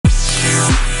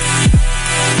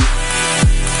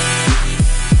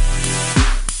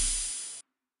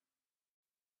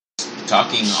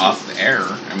talking off the air.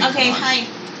 I mean, Okay, hi.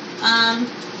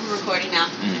 We're recording now.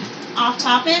 Off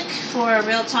topic for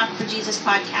Real Talk for Jesus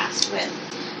podcast with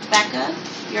Becca,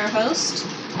 your host,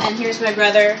 and here's my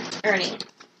brother Ernie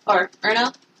or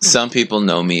Erno. Some people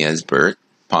know me as Bert,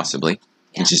 possibly.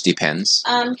 Yeah. It just depends.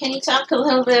 Can you talk a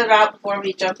little bit about, before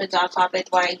we jump into off topic,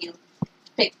 why you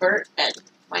picked Bert and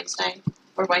Weinstein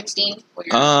or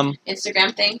your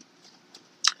Instagram thing?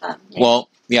 Well,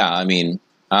 yeah, I mean,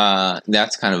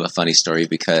 that's kind of a funny story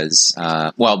because,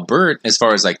 Bert, as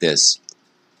far as like this,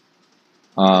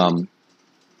 I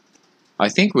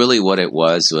think really what it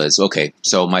was, okay,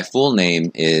 so my full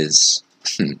name is,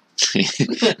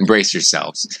 brace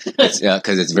yourselves,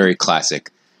 because it's very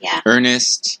classic. Yeah.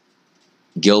 Ernest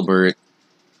Gilbert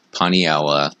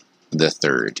Paniella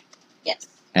III. Yes.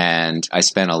 And I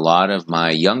spent a lot of my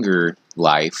younger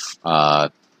life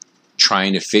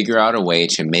trying to figure out a way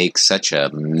to make such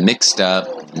a mixed up,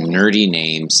 nerdy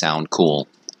name sound cool.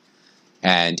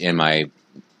 And in my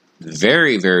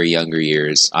very, very younger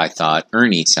years, I thought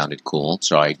Ernie sounded cool,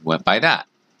 so I went by that.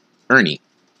 Ernie.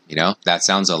 You know, that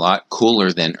sounds a lot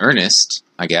cooler than Ernest,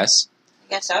 I guess.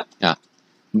 I guess so. Yeah.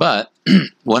 But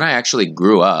when I actually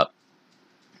grew up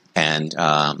and,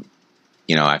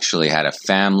 actually had a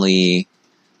family,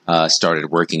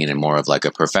 started working in a more of like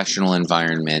a professional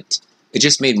environment, it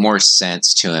just made more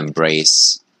sense to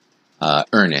embrace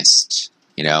Ernest,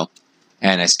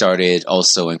 And I started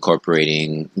also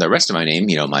incorporating the rest of my name,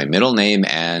 my middle name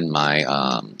and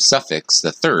my suffix,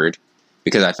 the third,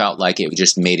 because I felt like it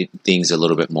just made things a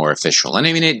little bit more official. And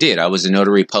I mean, it did. I was a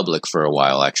notary public for a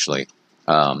while, actually.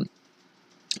 And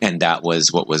that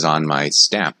was what was on my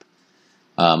stamp.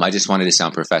 I just wanted to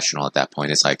sound professional at that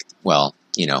point. It's like, well,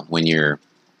 when you're,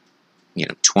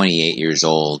 28 years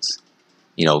old,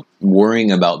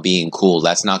 worrying about being cool,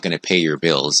 that's not going to pay your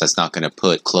bills. That's not going to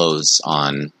put clothes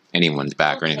on anyone's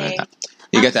back or anything like that.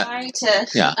 You get that? I'm sorry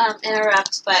to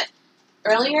interrupt, but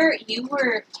earlier you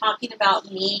were talking about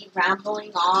me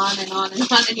rambling on and on and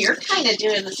on, and you're kind of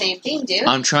doing the same thing, dude.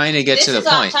 I'm trying to get to the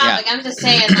point. Yeah. I'm just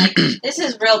saying, this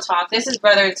is real talk. This is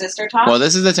brother and sister talk. Well,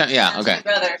 this is the time. Yeah, okay. My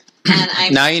brother.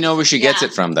 And now you know where she gets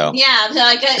it from, though. Yeah,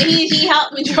 he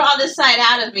helped me draw this side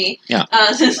out of me. Yeah.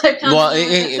 Since I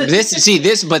this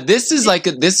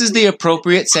is the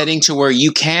appropriate setting to where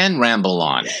you can ramble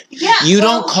on. Yeah. You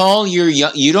don't call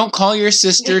your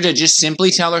sister to just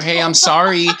simply tell her, "Hey, I'm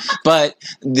sorry, but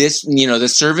this, the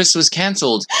service was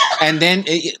canceled," and then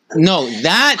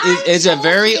that is a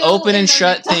very open and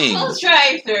shut thing.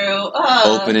 Drive-through.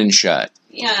 Open and shut.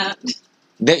 Yeah.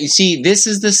 This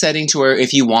is the setting to where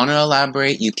if you want to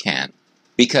elaborate, you can.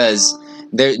 Because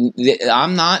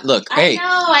I'm not, look, hey.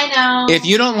 I know. If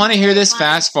you don't want to hear this,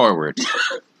 fast forward.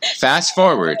 Fast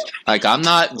forward. Like, I'm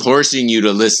not forcing you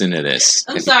to listen to this.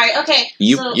 I'm sorry, okay.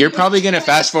 You're probably going to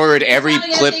fast forward every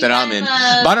clip that I'm in.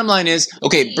 Bottom line is,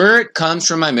 okay, Bert comes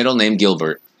from my middle name,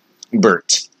 Gilbert.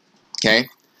 Bert. Okay?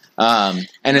 And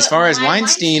as far as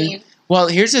Weinstein, well,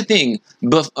 here's the thing.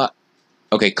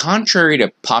 Contrary to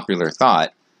popular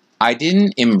thought, I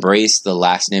didn't embrace the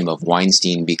last name of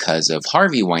Weinstein because of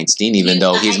Harvey Weinstein, even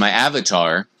though he's my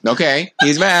avatar. Okay,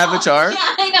 he's my avatar. Yeah,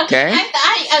 I know. Okay,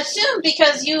 I assumed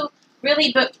because you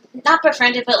really, not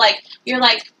befriended, but you're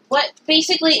what?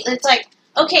 Basically, it's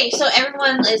okay. So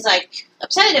everyone is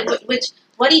upset at him,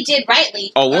 what he did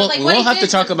rightly. Oh, we'll have to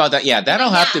talk about that. Yeah,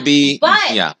 that'll have to be.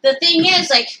 But the thing is,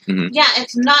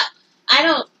 it's not. I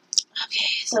don't. Okay,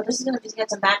 so this is going to get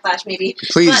some backlash, maybe.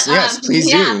 Please, please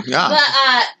do.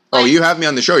 Yeah. But, you have me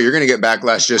on the show. You're going to get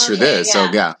backlash just for this. Yeah.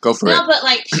 So, yeah, go for it. No, but,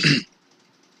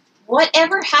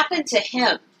 whatever happened to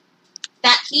him,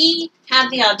 that he had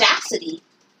the audacity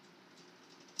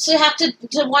to have to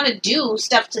want to do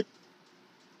stuff to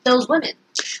those women.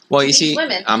 Well, you see,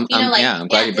 women. I'm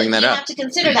glad you bring that up. You have to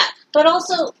consider that. But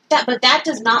also, that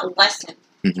does not lessen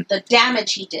the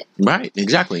damage he did. Right,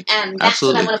 exactly. And that's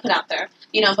what I want to put out there.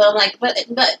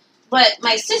 But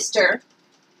my sister,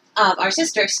 our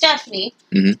sister Stephanie,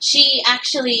 she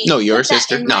actually your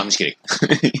sister. No, I'm just kidding.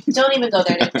 Don't even go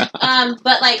there.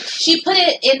 But she put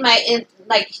it in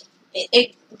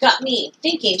it got me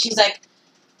thinking. She's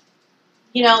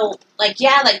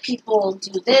people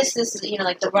do this is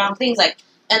the wrong things,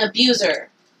 an abuser,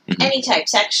 any type,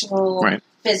 sexual,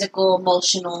 physical,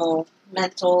 emotional,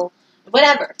 mental,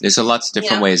 whatever. There's lots of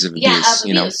different ways of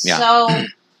abuse. So.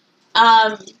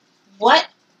 What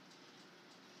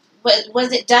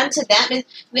was it done to them?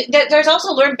 There's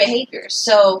also learned behaviors.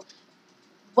 So,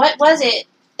 what was it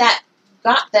that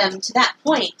got them to that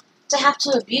point to have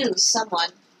to abuse someone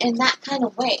in that kind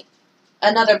of way?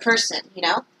 Another person,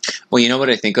 Well, you know what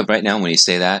I think of right now when you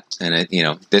say that? And,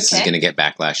 this is going to get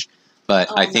backlash. But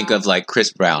I think of,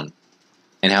 Chris Brown.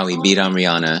 and how he beat on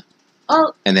Rihanna.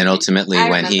 Oh, And then ultimately I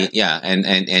when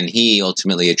remember. and he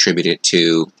ultimately attributed it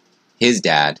to his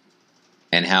dad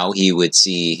and how he would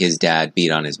see his dad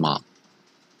beat on his mom.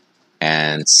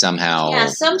 And somehow, yeah.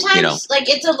 Sometimes, you know, like,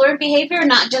 it's a learned behavior,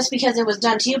 not just because it was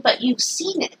done to you, but you've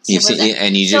seen it. you see,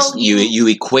 and you just So you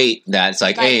equate that. It's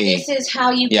like, hey, this is how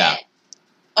you Yeah. get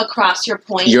across your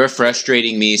point. you're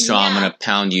frustrating me, so I'm Yeah. going to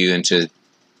pound you into,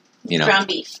 you know, ground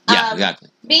beef. yeah, exactly.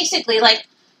 Basically, like,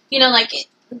 like,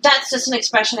 that's just an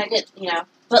expression I get,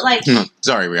 But, like,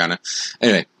 Sorry, Rihanna.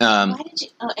 Anyway, why did you...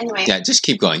 Oh, anyway. yeah, just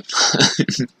keep going.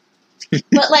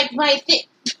 But, like, my thing...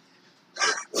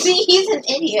 See, he's an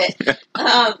idiot.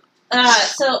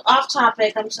 So, off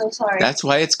topic, I'm so sorry. That's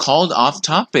why it's called Off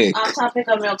Topic. Off topic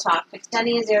on Real Talk.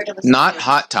 Extending his ear to listen Not to.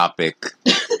 Hot Topic.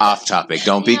 Off Topic.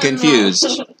 Don't be Yeah, no.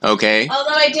 confused. Okay?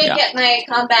 Although I did Yeah. get my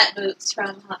combat boots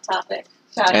from Hot Topic.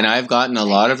 Shout And out. I've gotten a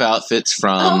lot of outfits Oh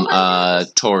from my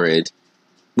Torrid,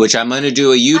 which I'm going to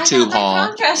do a YouTube I got my haul.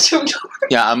 prom dress from Tori.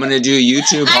 Yeah, I'm going to do a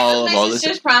YouTube I haul was of all my this.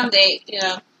 sister's prom date,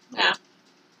 Yeah.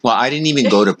 Well, I didn't even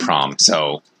go to prom,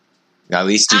 so at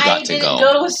least you I got to didn't go.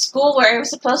 go to a school where I was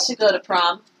supposed to go to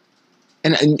prom.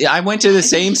 And I went to the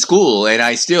same school, and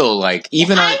I still, like,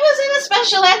 even I on... was in a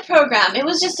special ed program. It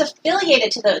was just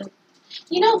affiliated to the...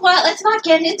 You know what? Let's not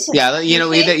get into Yeah, it. you know,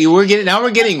 okay? we're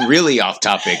getting really off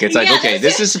topic. It's like, Yeah, okay,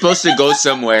 this is supposed to go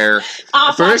somewhere.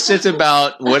 Off First, topic. it's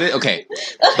about what it... Okay,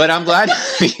 but I'm glad... I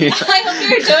hope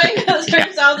you're enjoying those Yeah.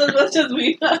 yourselves as much as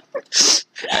we are.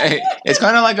 It's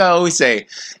kind of like I always say,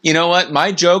 you know what?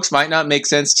 My jokes might not make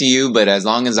sense to you, but as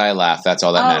long as I laugh, that's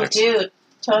all that matters. Dude.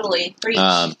 Totally. Preach.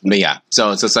 But yeah,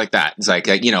 so it's like that. It's like,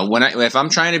 if I'm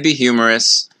trying to be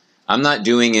humorous, I'm not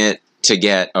doing it to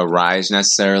get a rise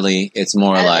necessarily. It's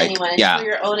more As like, anyone, yeah, for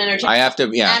your own entertainment. I have to,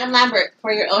 yeah. Adam Lambert,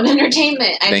 for your own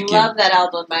entertainment. I Thank you. love that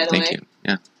album, by the Thank way. you.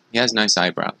 Yeah, he has nice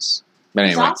eyebrows. But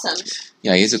He's anyway, awesome.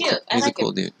 yeah, he's Cute. I a like cool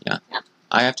him. dude. Yeah. Yeah.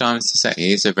 I have to honestly say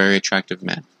he's a very attractive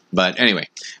man. But anyway,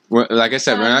 like I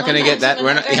said, we're not going to get that.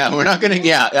 We're not going to.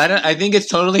 Yeah, I think it's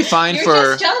totally fine You're for.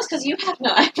 just jealous because you have no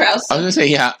eyebrows. I was gonna say,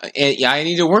 yeah, I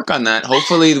need to work on that.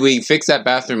 Hopefully, we fix that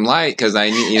bathroom light because I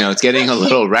need, it's getting a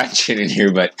little ratchet in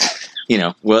here. But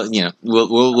we'll Forgive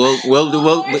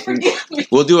me.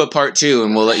 we'll do a part 2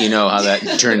 and we'll let you know how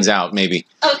that turns out, maybe.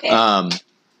 Okay.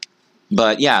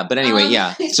 But anyway,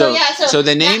 yeah. So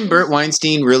the name Burt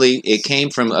Weinstein really it came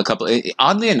from a couple.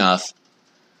 Oddly enough,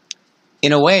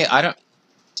 in a way, I don't.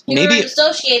 You Maybe were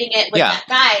associating it with Yeah. that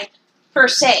guy per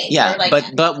se. Yeah, or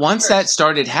like but once first. that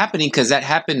started happening, because that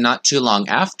happened not too long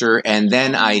after, and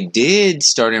then I did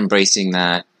start embracing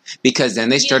that because then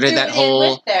they You started threw that it in whole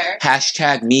with there.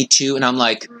 hashtag Me Too, and I'm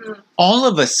like, Mm. all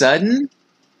of a sudden,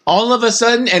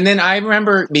 and then I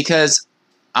remember because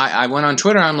I went on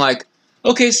Twitter, I'm like,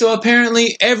 okay, so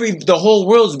apparently the whole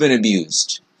world's been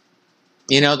abused.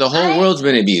 The whole world's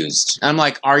been abused. I'm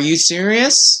like, are you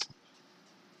serious?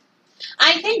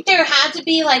 I think there had to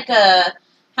be like a,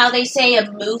 how they say,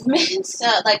 a movement,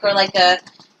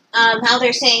 how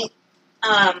they're saying,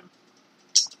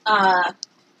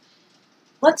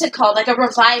 what's it called? Like a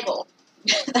revival.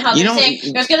 How they're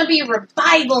saying there's going to be a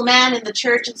revival, man, in the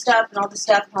church and stuff and all this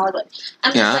stuff in Hollywood.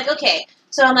 I'm just like, okay.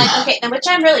 So I'm like, okay, and which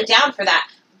I'm really down for that.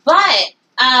 But,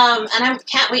 and I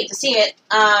can't wait to see it.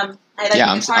 I'm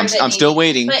still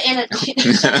waiting. But in a,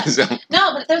 So-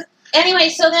 no, but there's, anyway,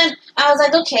 so then I was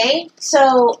like, okay,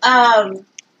 so,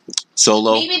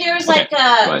 Solo. maybe there was Okay,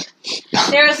 like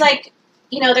there's like,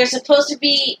 there's supposed to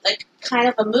be like kind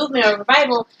of a movement or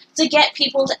revival to get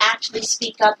people to actually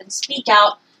speak up and speak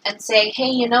out and say, hey,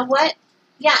 you know what?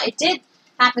 Yeah, it did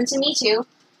happen to me too.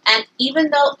 And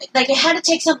even though, like, it had to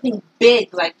take something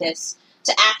big like this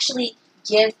to actually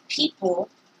give people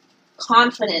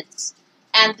confidence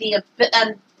and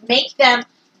make them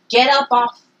get up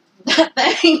off that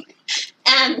thing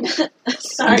and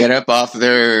sorry. Get up off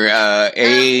their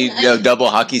double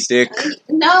hockey stick.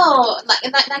 No,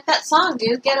 like that song,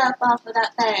 dude. Get up off of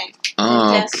that thing.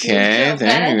 Okay,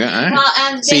 there you go. All right. Well,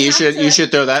 and See, you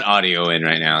should throw that audio in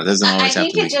right now. It doesn't I always have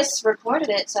think to be. it just recorded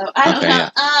it, so I don't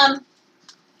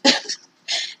know.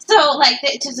 So like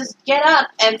to just get up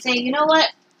and say, you know what?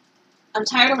 I'm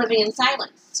tired of living in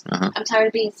silence. Uh-huh. I'm tired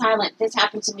of being silent. This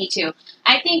happened to me too.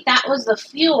 I think that was the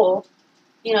fuel,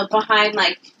 behind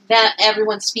like that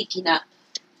everyone speaking up.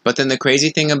 But then the crazy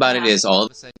thing about it is, all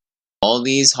of a sudden, all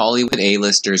these Hollywood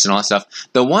A-listers and all that stuff.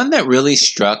 The one that really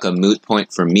struck a moot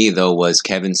point for me, though, was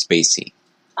Kevin Spacey.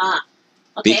 Okay.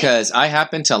 Because I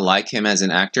happen to like him as an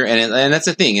actor, and that's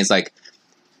the thing. It's like,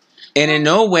 and in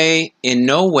no way,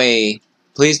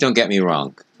 please don't get me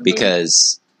wrong,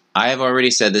 because I have already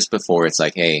said this before. It's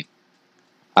like, hey,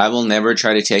 I will never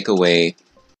try to take away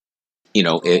you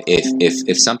know,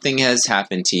 if something has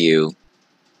happened to you,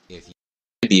 if you're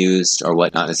abused or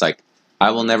whatnot, it's like,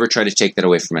 I will never try to take that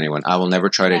away from anyone. I will never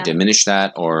try to diminish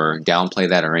that or downplay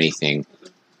that or anything.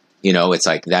 You know, it's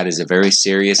like, that is a very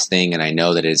serious thing, and I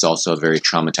know that it is also a very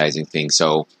traumatizing thing.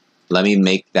 So let me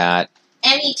make that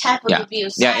any type of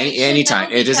abuse. Yeah, any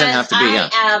time. It doesn't have to be.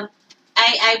 I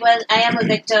am a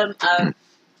victim of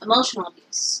emotional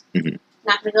abuse. Mm-hmm.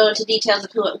 Not going to go into details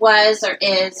of who it was or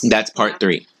is. That's part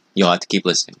 3. You'll have to keep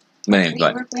listening. But anyway, go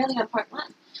ahead. We're barely on part 1.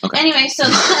 Okay. Anyway, so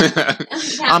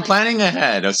I'm planning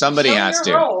ahead. If somebody has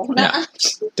to. Roll. No. Yeah.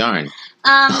 Darn.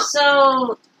 Yeah.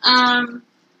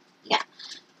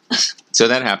 So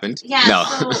that happened. Yeah. No.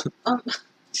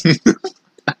 So,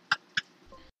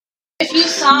 if you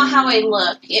saw how I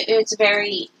look, it's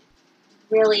very,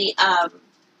 really,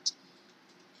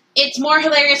 it's more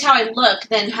hilarious how I look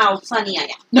than how funny I am.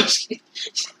 No,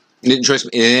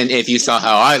 Trust me, and if you saw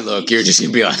how I look, you're just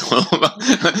gonna be like,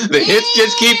 the hits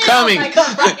just keep coming. Oh my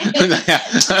God,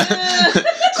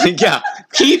 right. Yeah,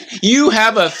 you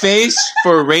have a face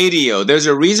for radio. There's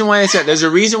a reason why I said. There's a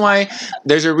reason why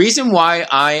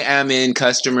I am in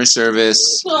customer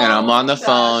service and I'm on the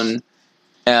phone.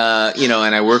 You know,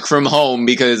 and I work from home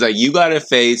because like you got a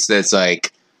face that's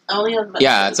like,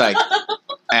 yeah, it's like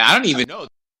I don't even know.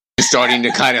 It's starting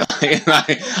to kind of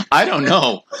like, I don't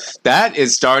know. That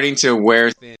is starting to wear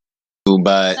thin,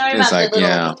 but it's like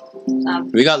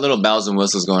we got little bells and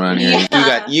whistles going on here.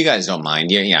 Yeah. You guys don't mind,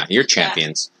 yeah, you're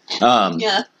champions.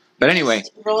 Yeah. But anyway,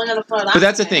 rolling on the floor. But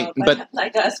that's the thing. But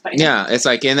yeah, it's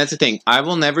like, and that's the thing. I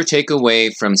will never take away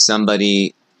from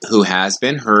somebody who has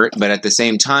been hurt, but at the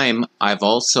same time, I've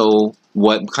also,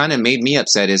 what kind of made me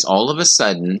upset is all of a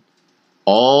sudden,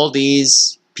 all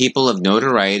these people of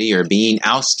notoriety are being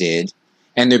ousted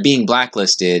and they're being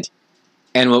blacklisted.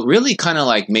 And what really kind of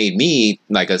like made me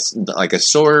like a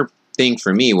sore thing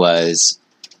for me was,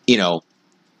 you know,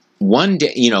 one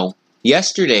day, you know,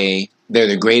 yesterday they're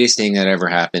the greatest thing that ever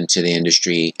happened to the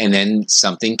industry, and then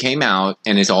something came out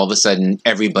and it's all of a sudden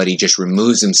everybody just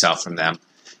removes himself from them.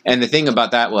 And the thing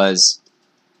about that was,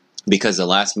 because the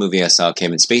last movie I saw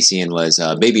Kevin Spacey in was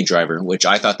Baby Driver, which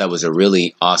I thought that was a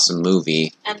really awesome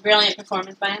movie. And brilliant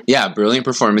performance by him. Yeah, brilliant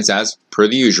performance as per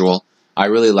the usual. I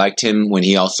really liked him when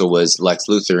he also was Lex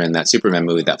Luthor in that Superman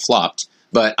movie that flopped.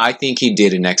 But I think he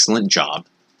did an excellent job,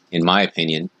 in my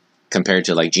opinion, compared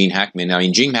to like Gene Hackman. I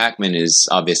mean, Gene Hackman is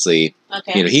obviously,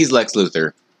 you know, he's Lex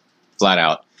Luthor, flat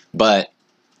out. But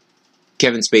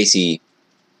Kevin Spacey,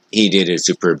 he did a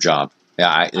superb job.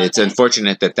 Yeah, it's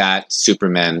unfortunate that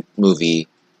Superman movie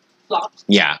flopped.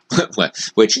 Yeah,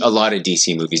 which a lot of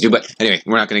DC movies do. But anyway,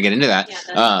 we're not going to get into that.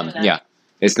 Yeah,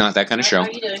 it's not that kind of show. What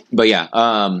are you doing? But yeah,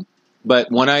 but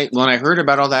when I heard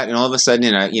about all that, and all of a sudden,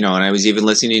 and I was even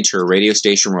listening to a radio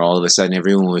station where all of a sudden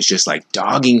everyone was just like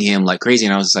dogging him like crazy,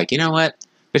 and I was just like, you know what?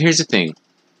 But here's the thing.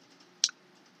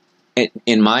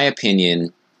 In my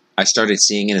opinion, I started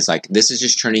seeing it as like, this is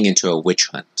just turning into a witch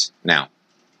hunt now.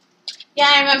 Yeah,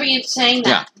 I remember you saying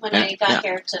that when I got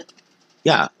here to.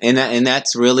 Yeah, and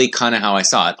that's really kind of how I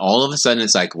saw it. All of a sudden,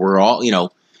 it's like we're all,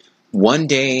 one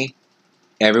day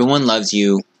everyone loves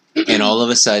you, and all of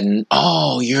a sudden,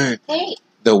 you're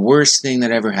the worst thing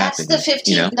that ever happened. That's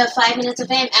the 5 minutes of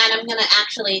fame, and I'm gonna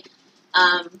actually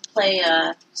play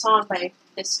a song by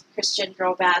this Christian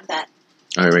girl band that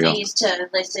I used to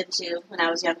listen to when I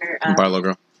was younger. Barlow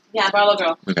Girl. Yeah, Barlow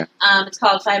Girl. Okay. It's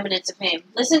called 5 Minutes of Fame.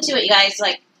 Listen to it, you guys.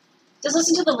 Just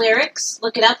listen to the lyrics.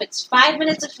 Look it up. It's 5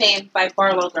 Minutes of Fame by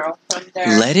Barlow Girl from their.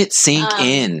 Let it sink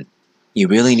in. You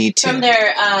really need to. From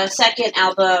their second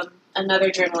album, Another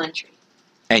Journal Entry.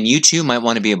 And you too might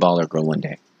want to be a baller girl one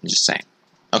day. I'm just saying.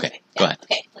 Okay, go ahead.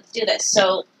 Okay, let's do this.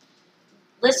 So,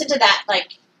 listen to that.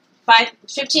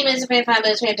 15 minutes of fame, 5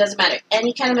 minutes of fame, doesn't matter.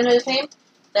 Any kind of minute of fame,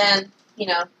 then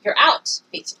you're out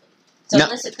basically. So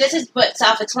listen. This is but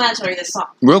self-explanatory. This song.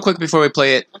 Real quick before we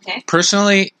play it. Okay.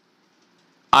 Personally,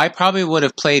 I probably would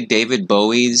have played David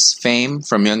Bowie's Fame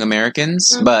from Young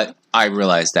Americans, but I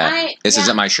realized that this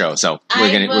isn't my show, so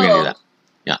we're gonna do that.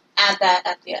 Yeah. Add that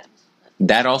at the end.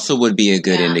 That also would be a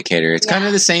good indicator. It's kind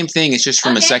of the same thing. It's just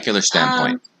from a secular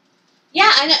standpoint.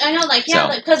 I know.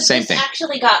 Because same this thing.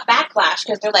 actually got backlash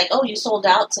because they're like, "Oh, you sold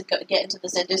out to get into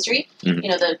this industry." Mm-hmm.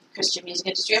 The Christian music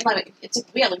industry. I'm like, it's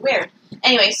really weird.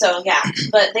 Anyway, so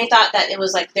but they thought that it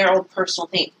was like their own personal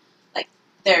thing.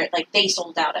 They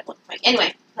sold out at one point.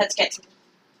 Anyway, let's get to the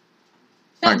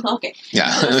film. Okay.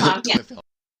 Yeah.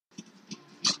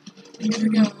 Here we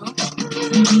go.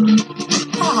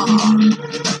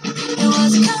 It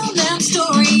was a calm-down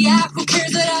story. Yeah, who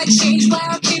cares that I changed? Why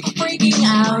are people freaking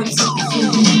out?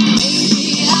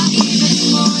 Maybe I gave it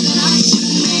more than I should.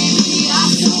 Maybe I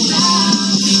sold out.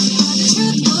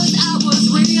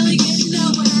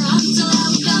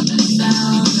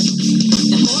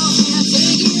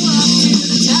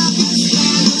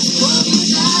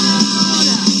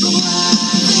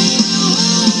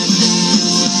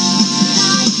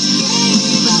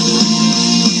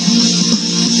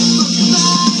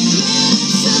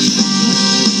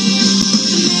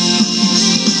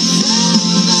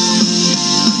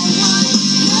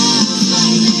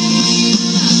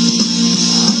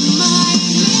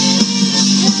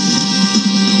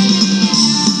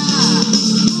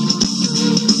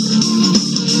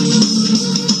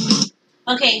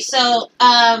 so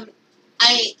I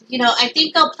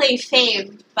think I'll play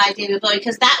Fame by David Bowie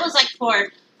because that was like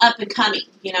for up and coming.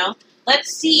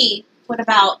 Let's see what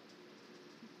about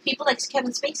people like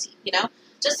Kevin Spacey.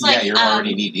 Just like you're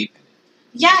already knee deep.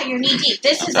 Yeah, you're knee deep.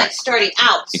 This is like starting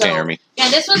out. You so, can't hear me. Yeah,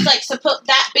 this was like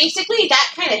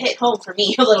that kind of hit home for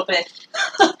me a little bit.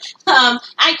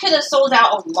 I could have sold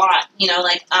out a lot,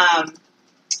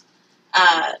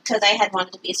 because I had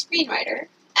wanted to be a screenwriter,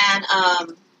 and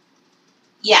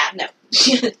no.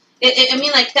 I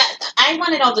mean, like that. I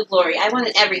wanted all the glory. I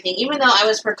wanted everything, even though I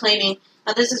was proclaiming.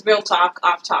 Now, this is real talk,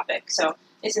 off topic. So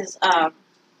this is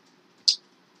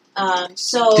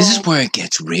so. This is where it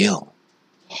gets real.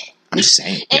 I'm just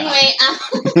saying. Anyway,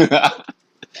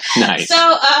 nice.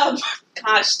 So,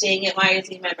 gosh dang it, why is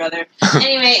he my brother?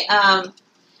 Anyway,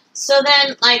 so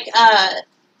then,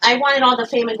 I wanted all the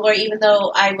fame and glory, even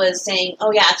though I was saying,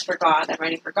 oh yeah, it's for God. I'm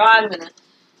writing for God. I'm gonna,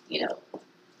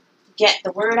 get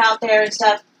the word out there and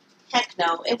stuff. Heck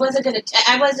no, it wasn't gonna.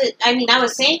 I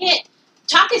was saying it.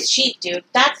 Talk is cheap, dude.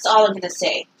 That's all I'm gonna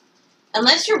say.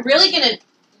 Unless you're really gonna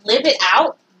live it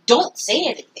out, don't say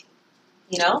anything.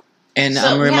 And So,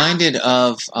 I'm reminded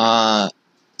of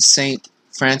Saint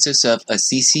Francis of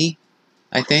Assisi,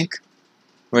 I think,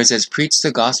 where it says, "Preach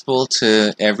the gospel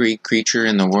to every creature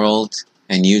in the world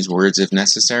and use words if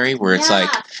necessary." Where it's like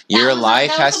your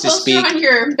life has to speak. On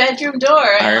your bedroom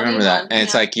door. I remember that, and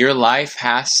it's like your life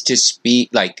has to speak.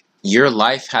 Like your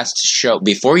life has to show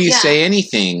before you say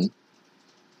anything.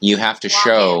 You have to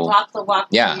walk the walk.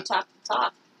 Yeah. You talk the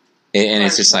talk. And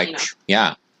it's just like,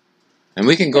 yeah. And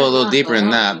we can go a little deeper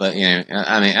than that, but, yeah.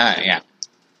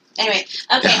 Anyway,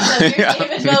 okay, so here's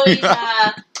David Bowie's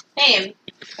Fame.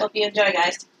 Hope you enjoy,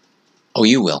 guys. Oh,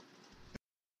 you will.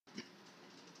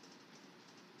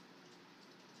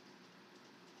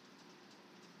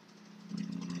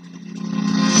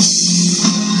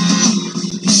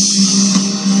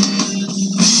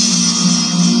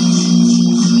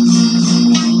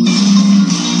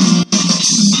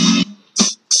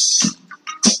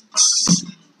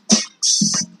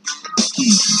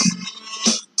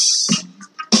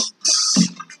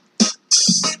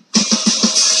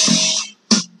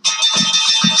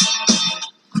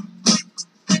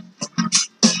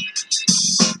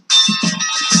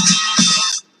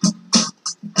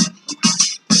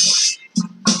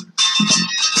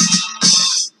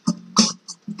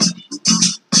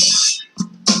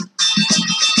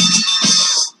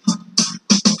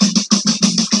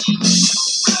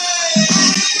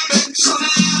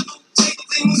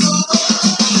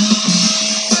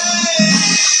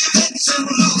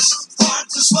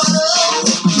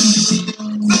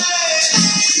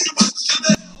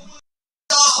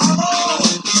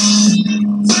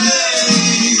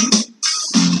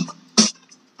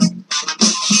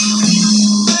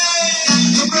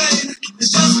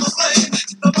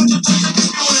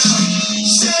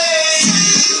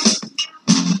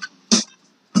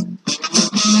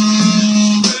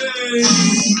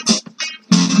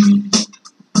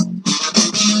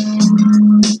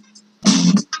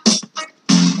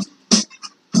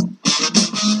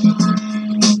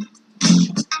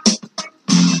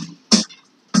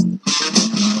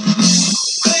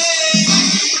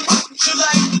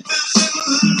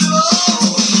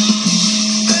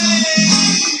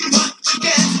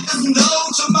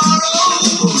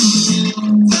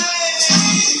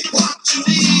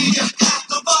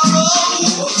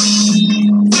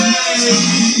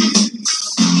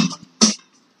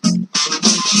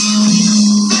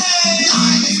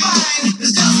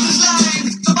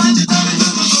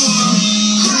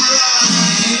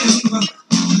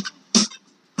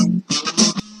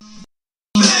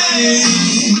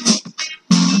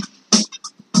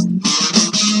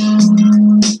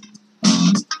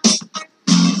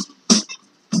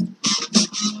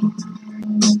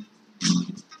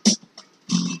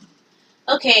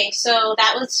 Okay, so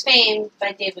that was Fame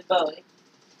by David Bowie.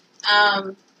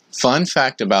 Fun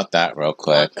fact about that, real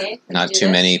quick. Okay, Not too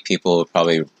many people would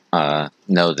probably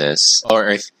know this.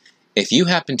 Or if you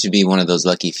happen to be one of those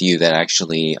lucky few that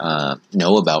actually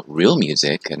know about real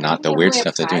music and not the weird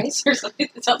stuff they're doing. Or something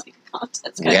that sounds like a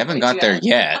contest. We haven't got there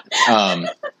yet. I'm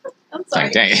sorry.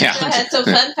 Dang, yeah. Go ahead. So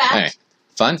fun fact. Hey,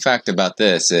 fun fact about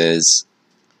this is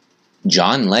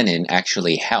John Lennon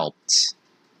actually helped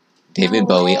David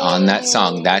Bowie on that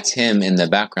song. That's him in the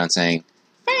background saying,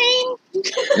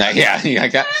 like,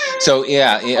 like that. So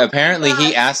apparently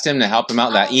he asked him to help him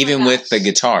out. That even with the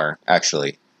guitar,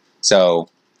 actually. So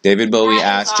David Bowie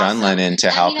asked John Lennon to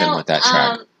help him with that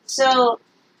track. So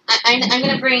I'm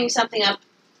going to bring something up.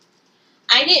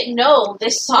 I didn't know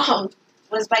this song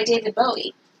was by David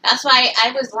Bowie. That's why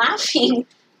I was laughing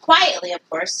quietly, of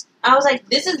course. I was like,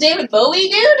 "This is David Bowie,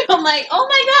 dude." I'm like, "Oh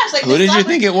my gosh!" Like, Who did you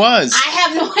think it was? I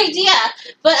have no idea,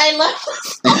 but I love the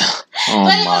song. Oh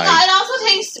But my! it also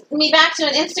takes me back to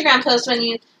an Instagram post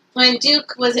when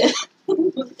Duke was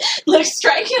looked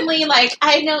strikingly like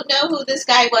I don't know who this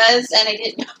guy was, and I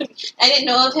didn't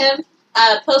know of him.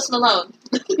 Post Malone.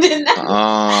 And then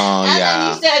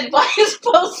Yeah. he said, "Why is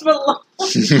Post Malone?"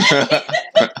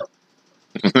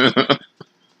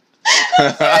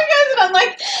 And I'm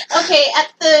like, okay,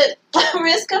 at the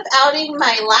risk of outing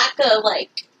my lack of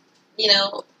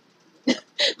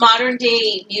modern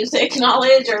day music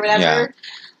knowledge or whatever,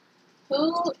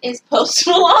 who is Post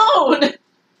Malone?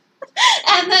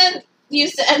 And then you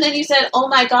said, "Oh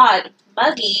my God,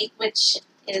 Muggy," which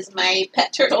is my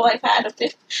pet turtle I've had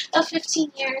of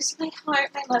 15 years. My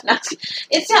heart, my love. No,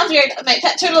 it sounds weird. My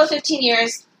pet turtle of 15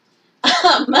 years,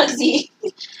 Muggsy.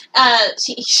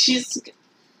 She's.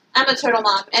 I'm a turtle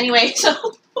mom. Anyway, so.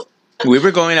 We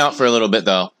were going out for a little bit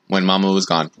though when Mama was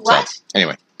gone. What? So,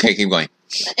 anyway, okay, keep going.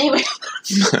 Anyway.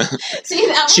 See,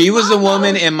 that She was the Mama.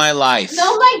 woman in my life.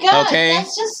 Oh my God. Okay.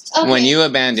 That's just. Okay. When you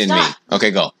abandoned Stop. me.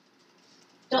 Okay, go.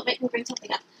 Don't make me bring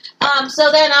something up.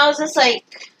 So then I was just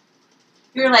like,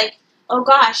 you were like, "Oh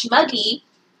gosh, Muggy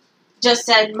just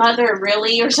said mother,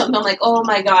 really?" or something. I'm like, "Oh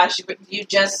my gosh, you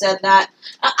just said that."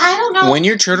 I don't know. When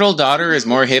your turtle daughter is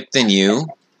more hip than you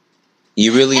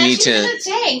really and need she's to. in a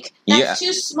tank. That's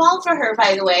too small for her,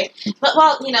 by the way. But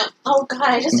oh god,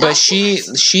 I just. But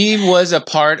she was a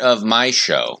part of my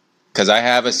show because I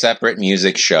have a separate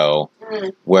music show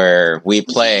where we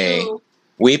play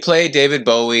David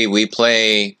Bowie, we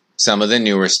play some of the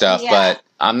newer stuff, but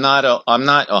I'm not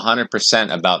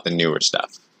 100% about the newer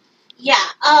stuff. Yeah.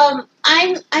 I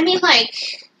mean,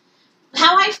 like,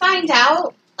 how I find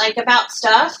out about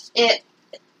stuff, it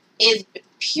is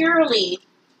purely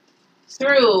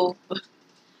through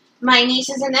my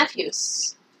nieces and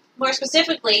nephews. More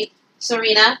specifically,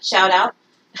 Serena, shout out,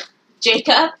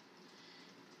 Jacob.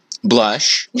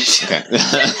 Blush. Okay.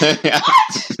 What?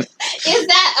 Is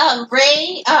that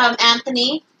Ray,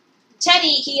 Anthony,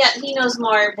 Teddy? He knows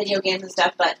more video games and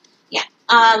stuff, but yeah,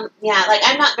 I'm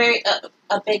not very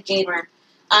a big gamer.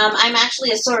 I'm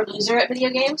actually a sore loser at video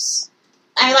games.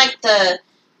 I like the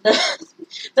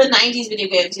 90s video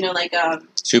games,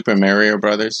 Super Mario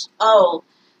Brothers. Mortal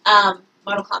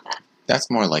Kombat.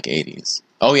 That's more like 80s.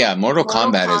 Oh yeah, Mortal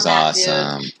Kombat is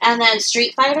awesome. Dude. And then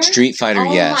Street Fighter. Street Fighter,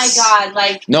 yes. Oh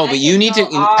my god, no, but you need to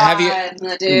have you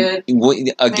dude.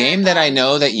 A game that I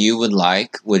know that you would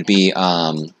like would be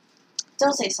Don't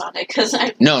say Sonic because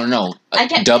I No. I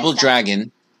get Double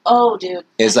Dragon. Oh, dude.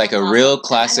 Is like a real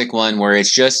classic one where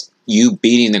it's just you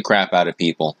beating the crap out of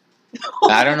people.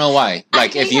 I don't know why.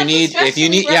 Like if you need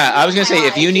I was gonna say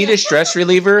if you need a stress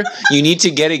reliever, you need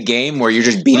to get a game where you're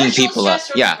just beating people up.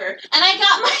 Yeah. And I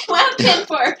got my weapon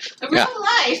for real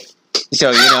life.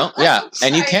 So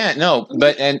and you can't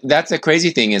and that's the crazy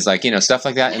thing is stuff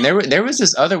like that. And there was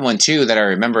this other one too that I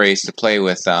remember I used to play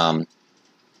with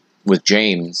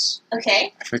James.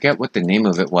 Okay. I forget what the name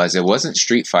of it was. It wasn't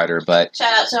Street Fighter, but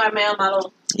shout out to our male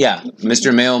model. Yeah,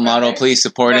 Mr. Male Model, please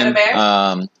support him.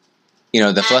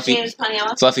 The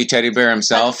fluffy teddy bear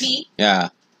himself. Huggy P. Yeah,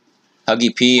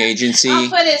 Huggy P Agency. I'll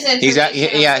put his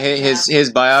information.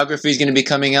 His biography is going to be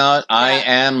coming out. Yeah. I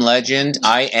am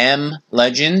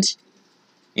Legend.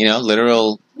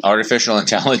 Literal artificial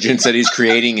intelligence that he's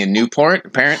creating in Newport.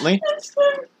 Apparently,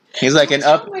 he's like an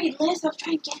up. Where he lives, I'll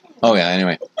try and get him. Oh yeah.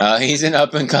 Anyway, he's an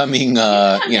up and coming.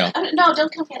 No,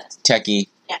 don't come get us. Techie.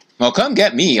 Yeah. Well, come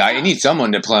get me. I need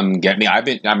someone to come get me. My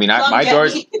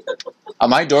doors.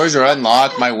 My doors are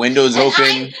unlocked. My window's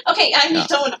open. I need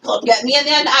someone to come get me. And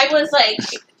then I was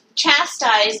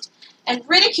chastised and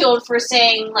ridiculed for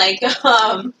saying I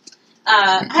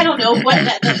don't know what.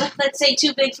 Let's say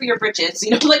too big for your britches.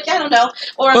 I don't know.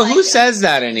 Or well, who says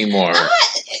that anymore?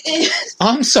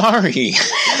 I'm sorry.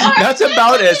 That's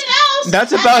about as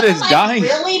dying.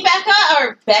 Really, Becca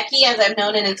or Becky, as I'm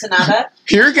known in Ensenada.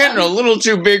 You're getting a little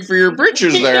too big for your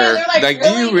britches there. Really? Do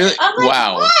you really? I'm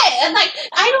wow. What? And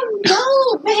I don't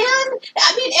know, man.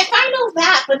 I mean, if I know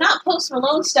that, but not Post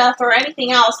Malone stuff or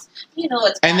anything else,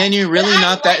 it's. And then you're really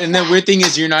not that. And the weird thing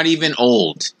is, you're not even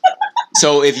old.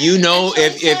 So if you know,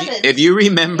 if you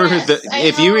remember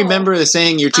you remember the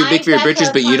saying, "You're too big for your britches,"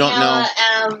 but you don't know.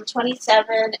 I'm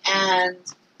 27 and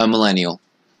a millennial,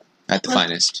 at the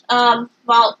finest.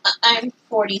 Well, I'm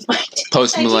 40.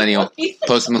 Post millennial.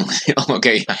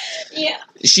 Okay. Yeah.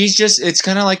 She's just. It's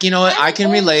kind of like what I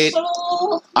can relate.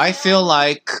 I feel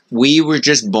like we were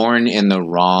just born in the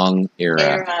wrong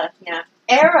era.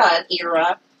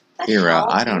 Era. the Era. hell?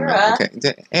 I don't know. Era.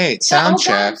 Okay. Hey, Oh, sound God,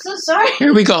 check. I'm so sorry.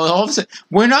 Here we go. All of a sudden,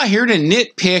 we're not here to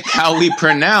nitpick how we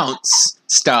pronounce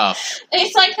stuff.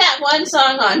 It's like that one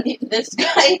song on this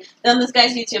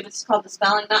guy's YouTube. It's called The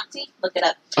Spelling Nazi. Look it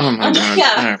up. Oh my Oh, god.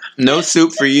 yeah. No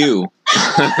soup for you.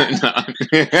 No.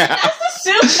 That's the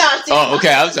soup Nazi. Oh,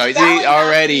 okay. I'm sorry. Spelling See,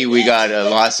 already Nazi. we got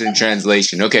lost in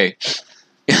translation. Okay.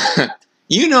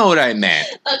 You know what I meant.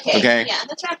 Okay. Okay. Yeah,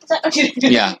 let's wrap this up. Okay.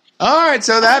 Yeah. All right.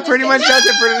 So that pretty much does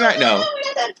it for tonight. No.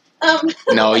 we're not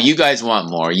done. No, you guys want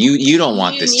more. You don't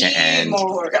want You this to need end.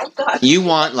 More. Oh, God. You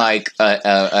want like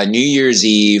a New Year's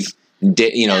Eve,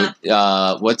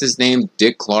 what's his name?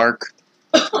 Dick Clark?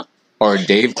 Or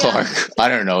Dave Clark? I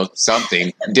don't know,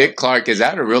 something. Dick Clark, is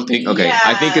that a real thing? Okay,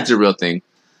 I think Yeah. it's a real thing.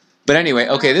 But anyway,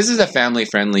 okay, this is a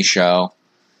family-friendly show.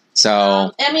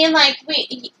 So, I mean, like,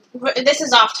 this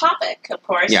is off topic, of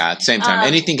course. yeah, at the same time,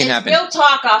 anything can it's happen. Real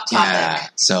talk off topic. Yeah,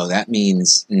 so that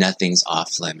means nothing's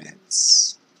off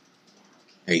limits.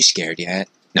 Are you scared yet?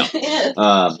 No. Here's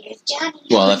Johnny.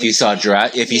 Well, if you saw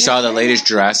the latest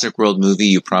Jurassic World movie,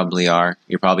 you probably are.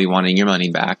 You're probably wanting your money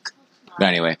back. But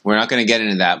anyway, we're not going to get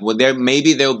into that. Well,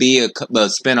 there'll be a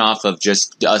spin-off of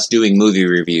just us doing movie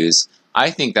reviews. I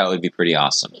think that would be pretty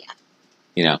awesome. Yeah.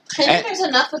 You know. I think there's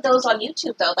enough of those on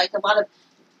YouTube, though. Like, a lot of,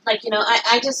 like,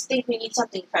 I just think we need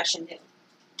something fresh and new.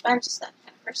 I'm just that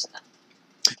kind of person.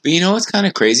 But you know what's kind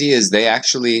of crazy is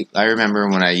I remember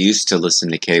when I used to listen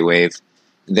to K-Wave,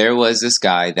 there was this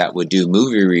guy that would do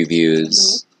movie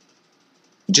reviews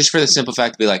just for the simple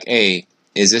fact to be like, hey,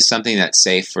 is this something that's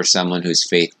safe for someone who's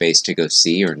faith-based to go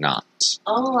see or not?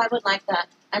 Oh, I would like that.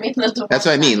 I mean, That's what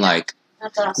I mean. Like,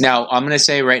 that's awesome. now I'm going to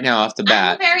say right now off the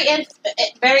bat. I'm a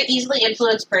very easily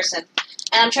influenced person,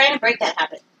 and I'm trying to break that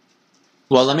habit.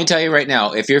 Well, let me tell you right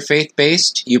now, if you're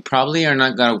faith-based, you probably are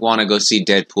not going to want to go see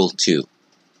Deadpool 2.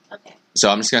 Okay. So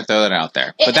I'm just going to throw that out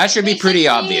there. But that should be pretty Basically,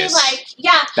 obvious. Like,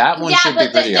 yeah, That one should be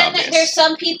pretty then obvious. there's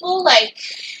some people like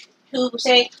who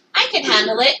say I can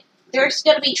handle it. There's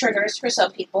going to be triggers for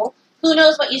some people. Who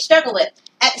knows what you struggle with?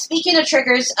 Speaking of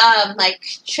triggers,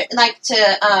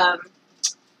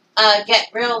 get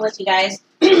real with you guys,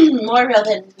 more real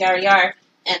than we already are,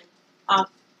 and off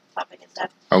topic and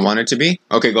stuff. I want it to be?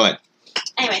 Okay, go ahead.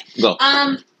 Anyway, Go.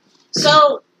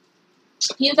 so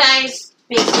you guys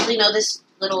basically know this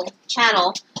little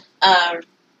channel,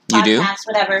 You do? podcast,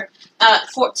 whatever,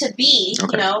 to be,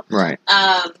 Okay. you know, Right.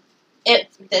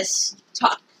 this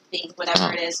talk thing,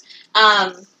 whatever it is,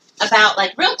 about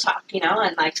like real talk, you know,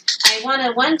 and like I want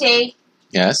to one day,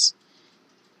 Yes?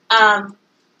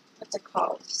 what's it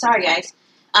called? Sorry, guys.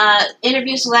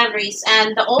 Interview celebrities,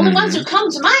 and the only ones who come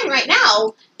to mind right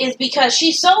now is because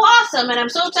she's so awesome, and I'm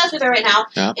so obsessed with her right now.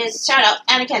 Yeah. Is shout out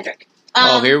Anna Kendrick.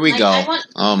 Here we go. I want,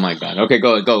 Oh my god. Okay,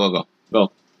 go.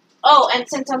 oh, and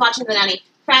since I'm watching The Nanny,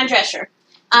 Fran Drescher,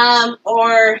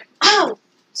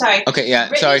 sorry. Okay, yeah.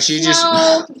 Brittany Sorry, she just.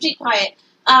 Snow, be quiet.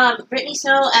 Brittany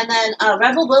Snow, and then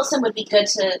Rebel Wilson would be good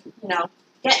to, you know,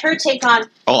 get her take on.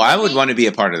 Oh, I would want to be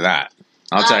a part of that.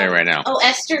 I'll tell you right now. Oh,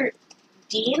 Esther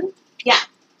Dean? Yeah.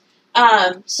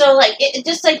 So, like, it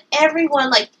just, like, everyone,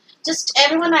 like, just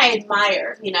everyone I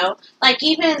admire, you know? Like,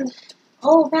 even,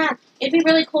 oh, man, it'd be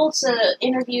really cool to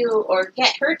interview or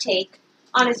get her take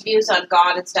on his views on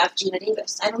God and stuff, Gina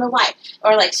Davis. I don't know why.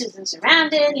 Or, like, Susan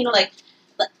Sarandon, you know, like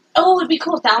oh, it'd be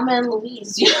cool, Thelma and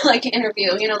Louise, you know, like,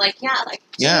 interview, you know, like, yeah, like,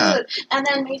 Yeah. dude. And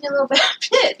then maybe a little bit of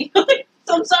Pitt, you know, like,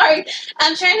 so I'm sorry.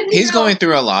 I'm trying to be He's real. going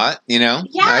through a lot, you know?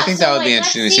 Yeah, I think so, that would be like,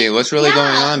 interesting to let's see what's really going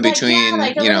on like, between,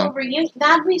 like a you know. little reunion.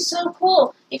 That'd be so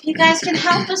cool. If you guys can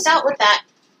help us out with that.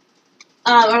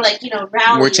 Or, like, you know,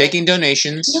 rally. We're taking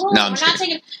donations. No, I'm we're just not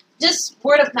kidding. taking, just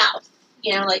word of mouth.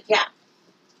 You know, like, yeah.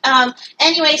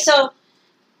 Anyway, so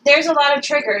there's a lot of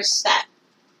triggers that,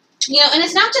 you know, and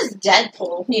it's not just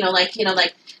Deadpool, you know, like,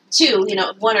 two, you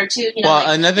know, one or two, you know. Well,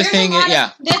 like, another there's a thing, lot of-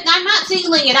 yeah. I'm not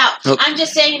singling it out. Oh. I'm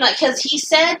just saying, like, because he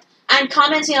said, I'm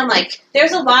commenting on, like,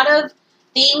 there's a lot of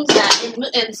things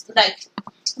that, like,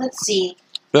 let's see.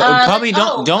 But probably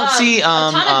don't see,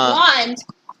 Atomic Blonde,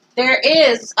 there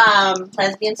is,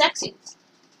 lesbian sex scenes.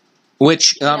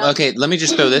 which, know? okay, let me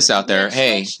just throw this out there. Yes,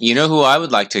 Hey, which- you know who I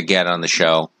would like to get on the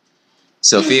show?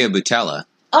 Sophia Boutella.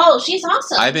 Oh, she's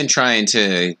awesome. I've been trying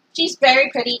to, She's very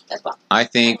pretty as well. I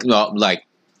think, well, like,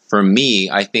 for me,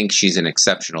 I think she's an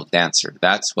exceptional dancer.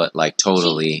 That's what, like,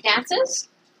 totally, She dances?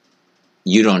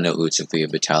 you don't know who Sophia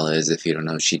Boutella is if you don't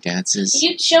know she dances.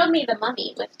 You showed me The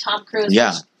Mummy with Tom Cruise.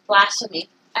 Yeah. Which blasphemy.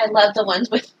 I love the ones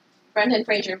with Brendan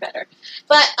Fraser better.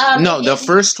 But, No, the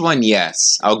first one,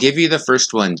 yes. I'll give you the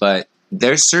first one, but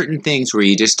there's certain things where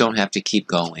you just don't have to keep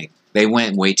going. They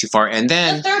went way too far. And The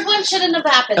then, third one shouldn't have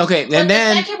happened. okay, But and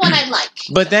then, the second one I like.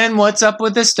 but then what's up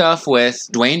with the stuff with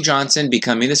Dwayne Johnson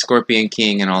becoming the Scorpion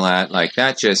King and all that? Like,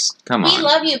 that just, come We on.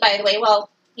 love you, by the way. Well,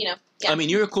 you know. Yeah. I mean,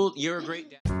 you're a great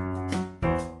dad.